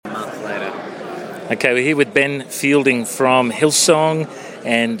Okay, we're here with Ben Fielding from Hillsong,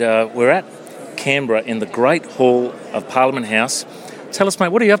 and we're at Canberra in the Great Hall of Parliament House. Tell us, mate,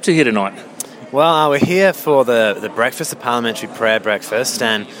 what are you up to here tonight? Well, we're here for the breakfast, the parliamentary prayer breakfast,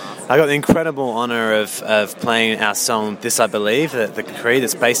 and I got the incredible honour of playing our song, This I Believe, the Creed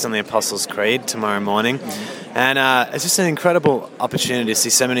that's based on the Apostles' Creed tomorrow morning. And it's just an incredible opportunity to see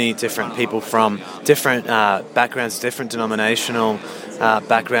so many different people from different backgrounds, different denominational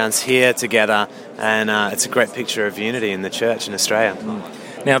backgrounds here together, and it's a great picture of unity in the church in Australia.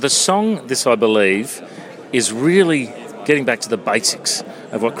 Now, the song, This I Believe, is really getting back to the basics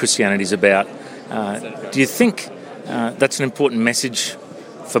of what Christianity is about. Do you think that's an important message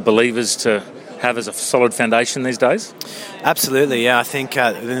for believers to have as a solid foundation these days? Absolutely, yeah. I think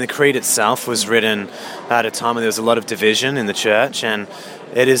the Creed itself was written at a time when there was a lot of division in the church, and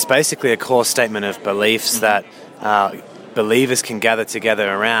it is basically a core statement of beliefs that believers can gather together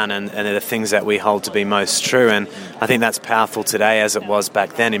around, and they're the things that we hold to be most true. And I think that's powerful today as it was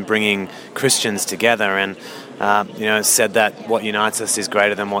back then in bringing Christians together. And it's said that what unites us is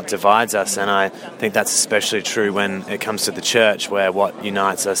greater than what divides us, and I think that's especially true when it comes to the church, where what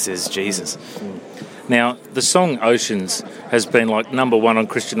unites us is Jesus. Now, the song Oceans has been like number one on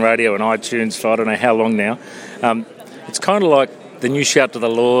Christian radio and iTunes for I don't know how long now. It's kind of like the new Shout to the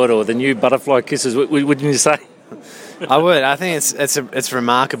Lord or the new Butterfly Kisses, wouldn't you say? I would. I think it's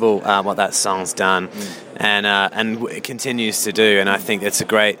remarkable what that song's done, and it continues to do. And I think it's a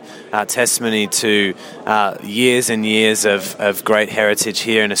great testimony to years and years of great heritage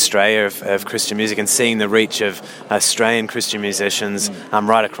here in Australia of Christian music, and seeing the reach of Australian Christian musicians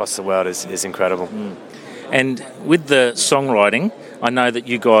right across the world is incredible. And with the songwriting, I know that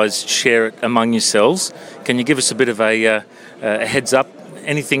you guys share it among yourselves. Can you give us a bit of a heads up?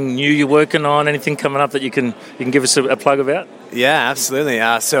 Anything new you're working on? Anything coming up that you can give us a plug about? Yeah, absolutely.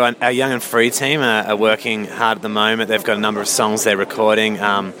 So our Young and Free team are working hard at the moment. They've got a number of songs they're recording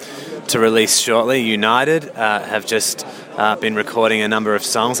to release shortly. United have just been recording a number of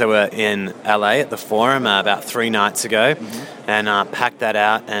songs. They were in LA at the Forum about 3 nights ago, and packed that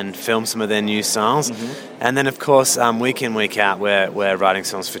out and filmed some of their new songs. And then, of course, week in, week out, we're writing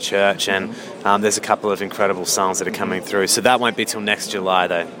songs for church, and there's a couple of incredible songs that are coming through. So that won't be till next July,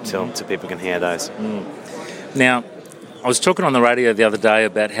 though, till people can hear those. Now, I was talking on the radio the other day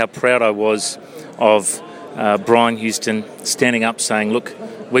about how proud I was of Brian Houston standing up saying, look,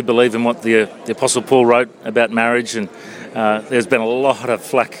 we believe in what the Apostle Paul wrote about marriage, and there's been a lot of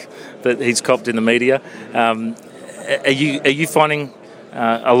flack that he's copped in the media. Are you finding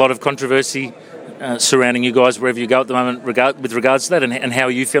a lot of controversy surrounding you guys wherever you go at the moment with regards to that, and how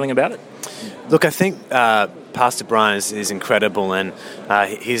are you feeling about it? Look, I think Pastor Brian is incredible, and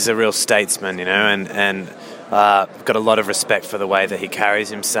he's a real statesman, and got a lot of respect for the way that he carries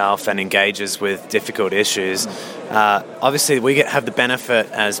himself and engages with difficult issues. Obviously, we have the benefit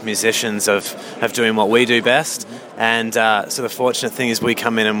as musicians of doing what we do best, and so the fortunate thing is we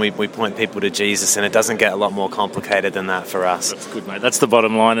come in and we point people to Jesus, and it doesn't get a lot more complicated than that for us. That's good, mate. That's the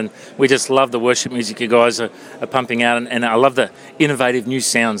bottom line, and we just love the worship music you guys are pumping out, and I love the innovative new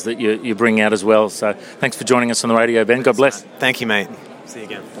sounds that you bring out as well. So thanks for joining us on the radio, Ben. God bless. Thank you, mate. See you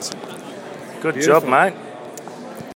again. Good job, mate.